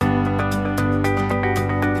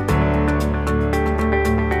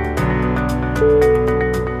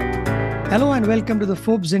Hello and welcome to the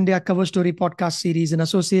Forbes India Cover Story podcast series in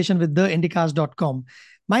association with theindicast.com.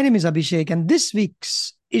 My name is Abhishek, and this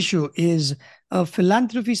week's issue is a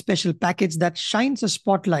philanthropy special package that shines a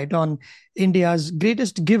spotlight on India's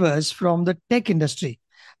greatest givers from the tech industry.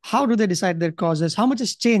 How do they decide their causes? How much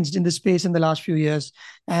has changed in this space in the last few years?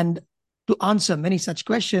 And to answer many such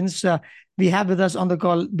questions, we have with us on the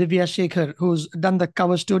call Divya Shekhar, who's done the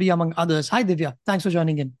cover story among others. Hi, Divya. Thanks for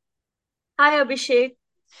joining in. Hi, Abhishek.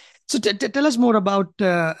 So tell us more about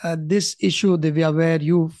this issue, Divya, where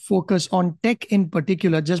you focus on tech in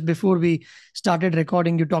particular. Just before we started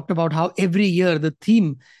recording, you talked about how every year the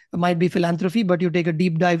theme might be philanthropy, but you take a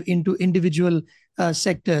deep dive into individual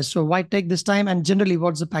sectors. So why tech this time? And generally,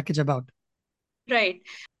 what's the package about? Right.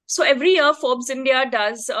 So every year, Forbes India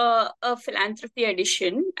does a philanthropy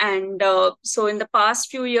edition. And so in the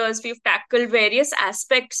past few years, we've tackled various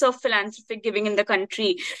aspects of philanthropic giving in the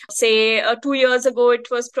country. Say 2 years ago,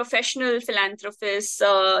 it was professional philanthropists.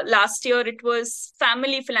 Last year, it was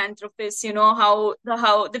family philanthropists. You know,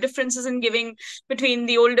 how the differences in giving between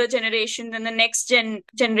the older generation and the next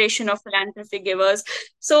generation of philanthropy givers.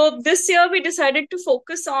 So this year, we decided to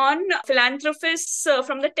focus on philanthropists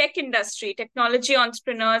from the tech industry, technology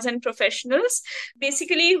entrepreneurs and professionals,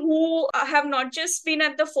 basically who have not just been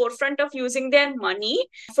at the forefront of using their money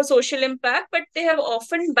for social impact, but they have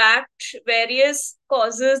often backed various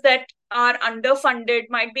causes that are underfunded,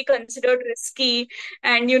 might be considered risky,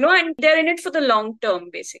 and they're in it for the long term,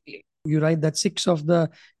 basically. You write that 6 of the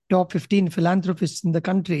top 15 philanthropists in the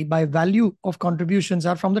country by value of contributions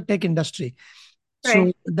are from the tech industry.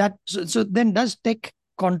 Right. So then does tech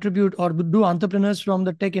contribute, or do entrepreneurs from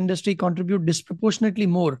the tech industry contribute disproportionately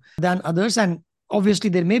more than others? And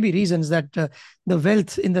obviously there may be reasons that the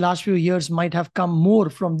wealth in the last few years might have come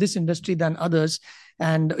more from this industry than others.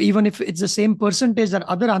 And even if it's the same percentage that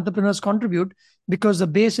other entrepreneurs contribute, because the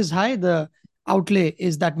base is high, the outlay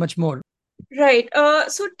is that much more. Right.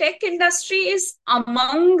 So tech industry is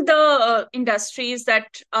among the industries that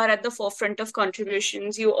are at the forefront of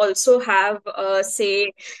contributions. You also have,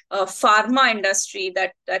 say, pharma industry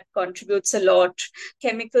that contributes a lot,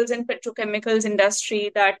 chemicals and petrochemicals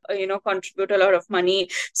industry that contribute a lot of money.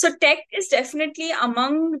 So tech is definitely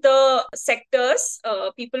among the sectors.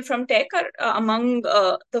 People from tech are among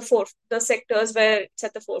the sectors where it's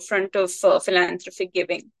at the forefront of philanthropic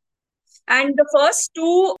giving. And the first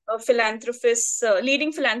two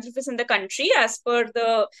leading philanthropists in the country, as per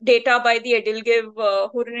the data by the Edilgive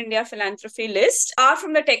Hurun India philanthropy list, are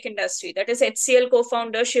from the tech industry. That is HCL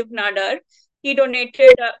co-founder Shiv Nadar. He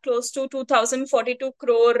donated close to 2,042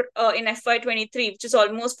 crore in FY23, which is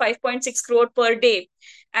almost 5.6 crore per day.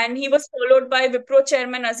 And he was followed by Wipro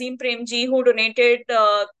chairman Azim Premji, who donated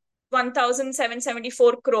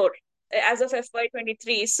 1,774 crore as of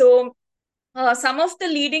FY23. So some of the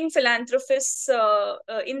leading philanthropists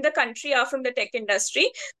in the country are from the tech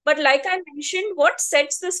industry. But like I mentioned, what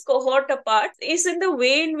sets this cohort apart is in the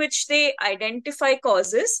way in which they identify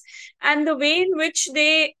causes and the way in which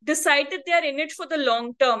they decide that they are in it for the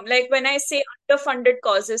long term. Like when I say underfunded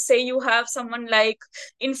causes, say you have someone like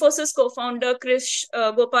Infosys co-founder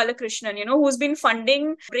Gopalakrishnan, who's been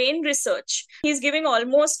funding brain research. He's giving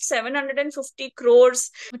almost 750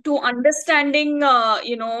 crores to understanding,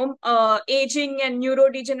 aging and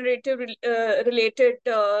neurodegenerative related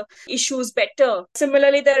issues better.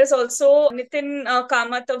 Similarly, there is also Nitin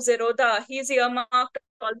Kamath of Zerodha. He's earmarked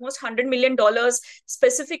almost $100 million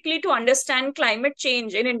specifically to understand climate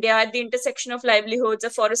change in India at the intersection of livelihoods,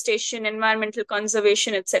 afforestation, environmental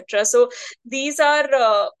conservation, etc. So these are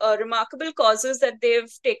remarkable causes that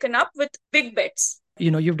they've taken up with big bets.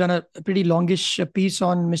 You've done a pretty longish piece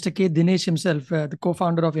on Mr. K. Dinesh himself, the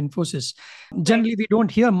co-founder of Infosys. Generally, we don't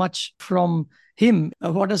hear much from him.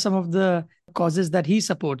 What are some of the causes that he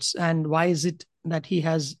supports, and why is it that he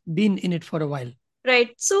has been in it for a while?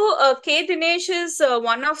 Right. So, K. Dinesh is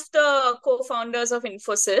one of the co-founders of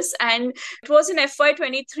Infosys, and it was in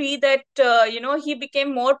FY23 that he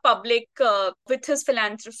became more public with his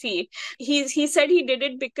philanthropy. He said he did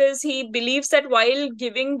it because he believes that while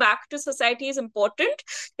giving back to society is important,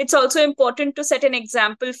 it's also important to set an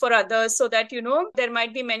example for others, so that there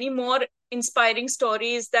might be many more inspiring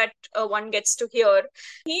stories that one gets to hear.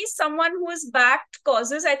 He's someone who has backed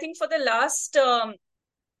causes, I think, for the last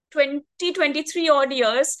 23 odd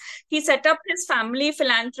years. He set up his family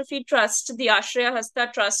philanthropy trust, the Ashraya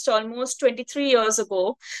Hasta Trust, almost 23 years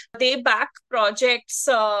ago. They back projects,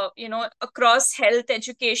 across health,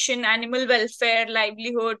 education, animal welfare,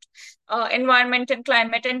 livelihood, environment and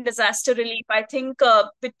climate, and disaster relief. I think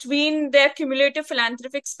between their cumulative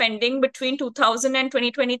philanthropic spending between 2000 and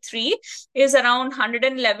 2023 is around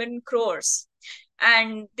 111 crores.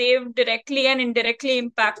 and they've directly and indirectly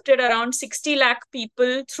impacted around 60 lakh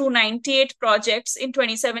people through 98 projects in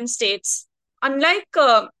 27 states. Unlike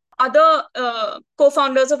other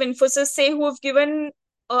co-founders of Infosys, say, who have given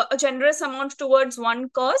a generous amount towards one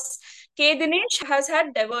cause, K. Dinesh has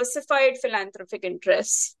had diversified philanthropic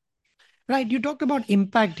interests. Right. You talked about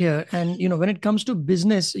impact here. And, when it comes to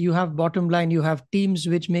business, you have bottom line, you have teams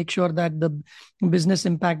which make sure that the business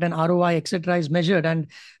impact and ROI, etc., is measured. And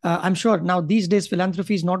I'm sure now these days,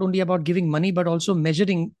 philanthropy is not only about giving money, but also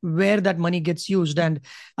measuring where that money gets used. And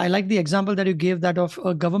I like the example that you gave, that of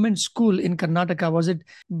a government school in Karnataka. Was it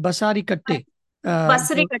Basari Katte?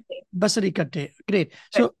 Basri Katte. Basari Katte. Great.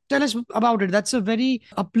 So tell us about it. That's a very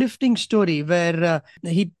uplifting story where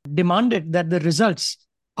he demanded that the results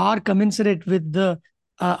are commensurate with the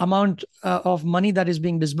amount of money that is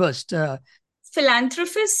being disbursed.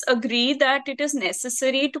 Philanthropists agree that it is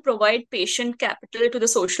necessary to provide patient capital to the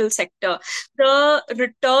social sector. The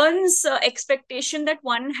returns expectation that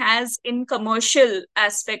one has in commercial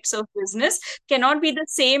aspects of business cannot be the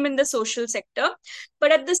same in the social sector.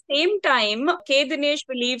 But at the same time, K. Dinesh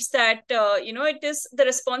believes that it is the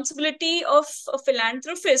responsibility of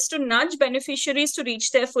philanthropists to nudge beneficiaries to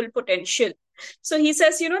reach their full potential. So he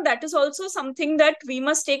says, that is also something that we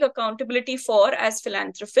must take accountability for as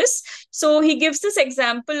philanthropists. So he gives this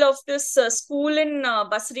example of this school in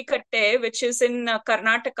Basri Katte, which is in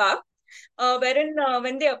Karnataka, wherein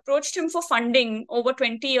when they approached him for funding over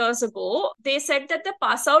 20 years ago, they said that the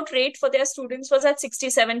pass out rate for their students was at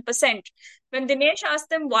 67%. When Dinesh asked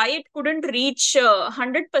them why it couldn't reach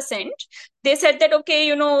 100%, they said that,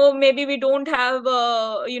 okay, maybe we don't have,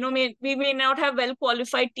 we may not have well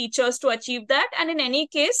qualified teachers to achieve that. And in any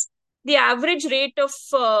case, the average rate of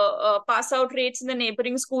pass out rates in the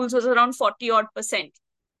neighboring schools was around 40 odd percent.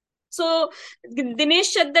 So Dinesh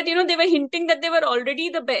said that, they were hinting that they were already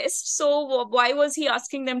the best. So why was he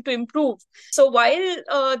asking them to improve? So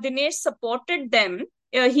while Dinesh supported them,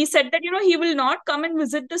 he said that, he will not come and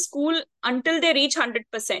visit the school until they reach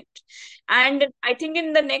 100%. And I think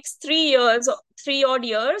in the next 3 odd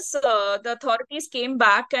years, the authorities came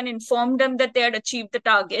back and informed them that they had achieved the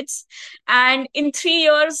targets. And in 3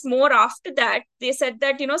 years more after that, they said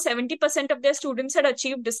that, 70% of their students had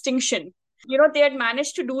achieved distinction. They had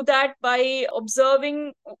managed to do that by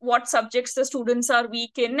observing what subjects the students are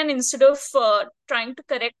weak in, and instead of trying to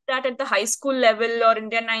correct that at the high school level or in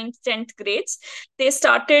their 9th 10th grades, they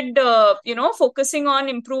started focusing on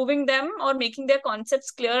improving them or making their concepts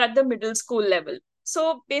clear at the middle school level.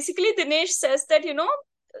 So basically Dinesh says that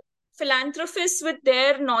philanthropists with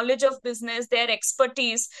their knowledge of business, their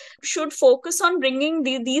expertise, should focus on bringing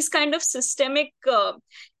these kind of systemic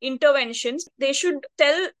interventions. They should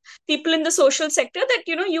tell people in the social sector that,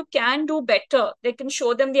 you can do better. They can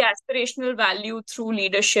show them the aspirational value through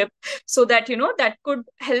leadership so that, that could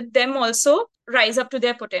help them also rise up to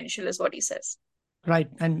their potential, is what he says. Right.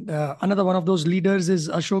 And another one of those leaders is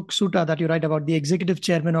Ashok Soota that you write about, the executive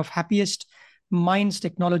chairman of Happiest Minds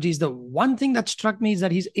Technologies. The one thing that struck me is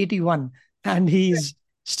that he's 81 and he's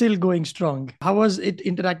still going strong. How was it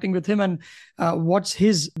interacting with him, and what's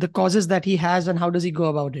the causes that he has, and how does he go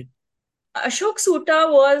about it? Ashok Soota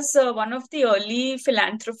was one of the early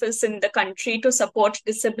philanthropists in the country to support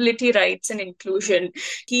disability rights and inclusion.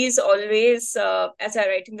 He's always, as I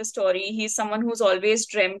write in the story, he's someone who's always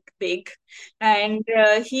dreamt big. And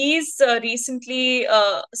he's recently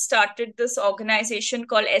started this organization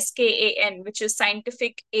called SKAN, which is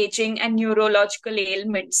Scientific Aging and Neurological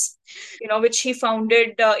Ailments, which he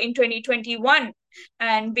founded in 2021.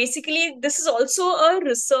 And basically, this is also a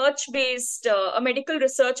research-based, a medical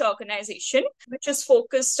research organization, which is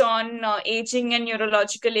focused on aging and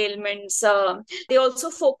neurological ailments. They also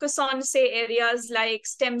focus on, say, areas like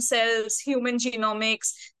stem cells, human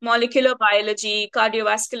genomics, molecular biology,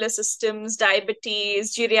 cardiovascular systems,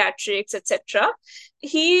 diabetes, geriatrics, etc.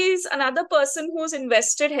 He's another person who's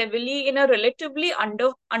invested heavily in a relatively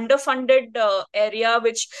underfunded area,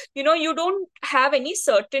 which, you don't have any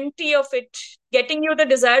certainty of it getting you the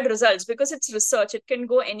desired results because it's research. It can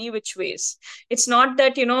go any which ways. It's not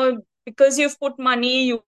that, because you've put money,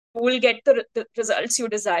 you will get the results you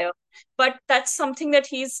desire. But that's something that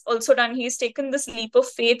he's also done. He's taken this leap of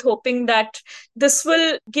faith, hoping that this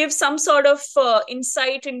will give some sort of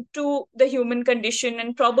insight into the human condition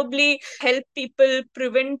and probably help people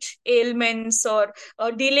prevent ailments or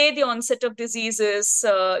delay the onset of diseases,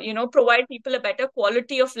 provide people a better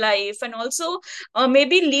quality of life, and also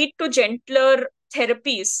maybe lead to gentler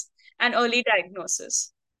therapies and early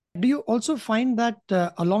diagnosis. Do you also find that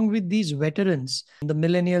along with these veterans, the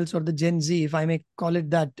millennials or the Gen Z, if I may call it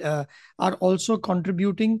that, are also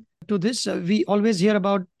contributing to this. We always hear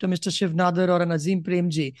about Mr. Shiv Nadar or an Azim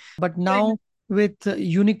Premji, but now with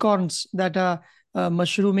unicorns that are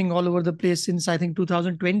mushrooming all over the place since I think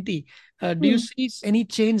 2020, do you see any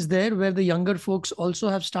change there where the younger folks also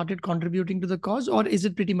have started contributing to the cause, or is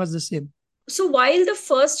it pretty much the same? So while the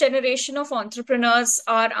first generation of entrepreneurs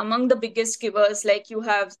are among the biggest givers, like you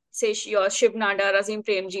have, say, your Shiv Nadar, Azim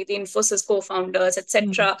Premji, the Infosys co-founders,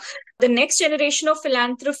 etc., the next generation of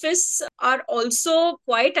philanthropists are also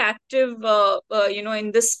quite active,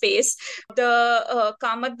 in this space. The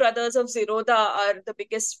Kamath brothers of Zerodha are the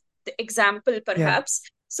biggest example, perhaps.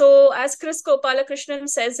 So, as Chris Gopalakrishnan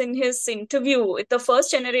says in his interview, the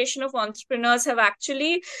first generation of entrepreneurs have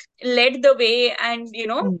actually led the way and,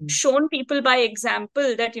 shown people by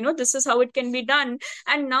example that, this is how it can be done.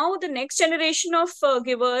 And now the next generation of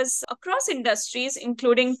givers across industries,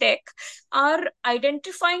 including tech, are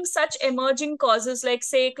identifying such emerging causes like,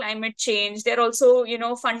 say, climate change. They're also,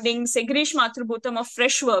 funding, say, Grish Mathrubhutam of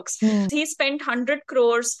Freshworks. He spent 100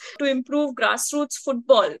 crores to improve grassroots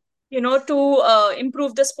football, to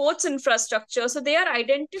improve the sports infrastructure. So they are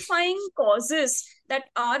identifying causes that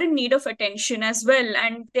are in need of attention as well.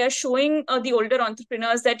 And they are showing the older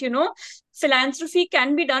entrepreneurs that, philanthropy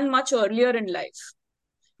can be done much earlier in life.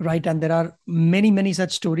 Right. And there are many, many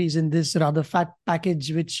such stories in this rather fat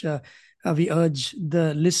package, which we urge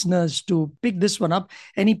the listeners to pick this one up.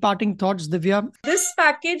 Any parting thoughts, Divya? This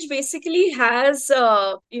package basically has,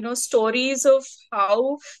 stories of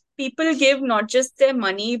how people give not just their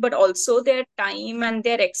money, but also their time and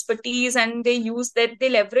their expertise. And they use that, they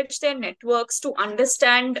leverage their networks to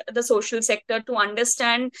understand the social sector, to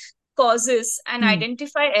understand causes and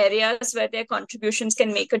identify areas where their contributions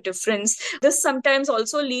can make a difference. This sometimes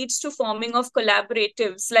also leads to forming of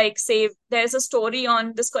collaboratives. Like, say, there's a story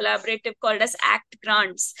on this collaborative called as Act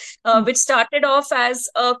Grants, which started off as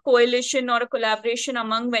a coalition or a collaboration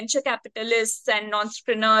among venture capitalists and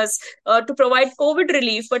entrepreneurs to provide COVID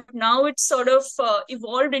relief. But now it's sort of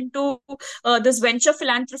evolved into this venture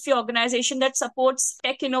philanthropy organization that supports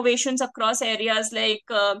tech innovations across areas like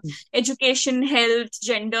education, health,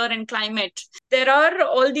 gender, and climate. There are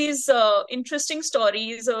all these interesting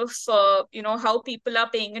stories of how people are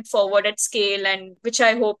paying it forward at scale, and which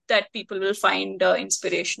I hope that people will find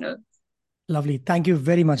inspirational. Lovely. Thank you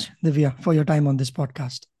very much, Divya, for your time on this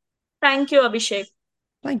podcast. Thank you, Abhishek.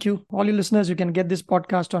 Thank you. All you listeners, you can get this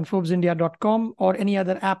podcast on ForbesIndia.com or any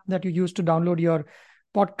other app that you use to download your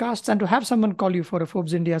podcasts. And to have someone call you for a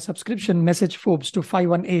Forbes India subscription, message Forbes to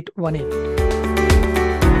 51818.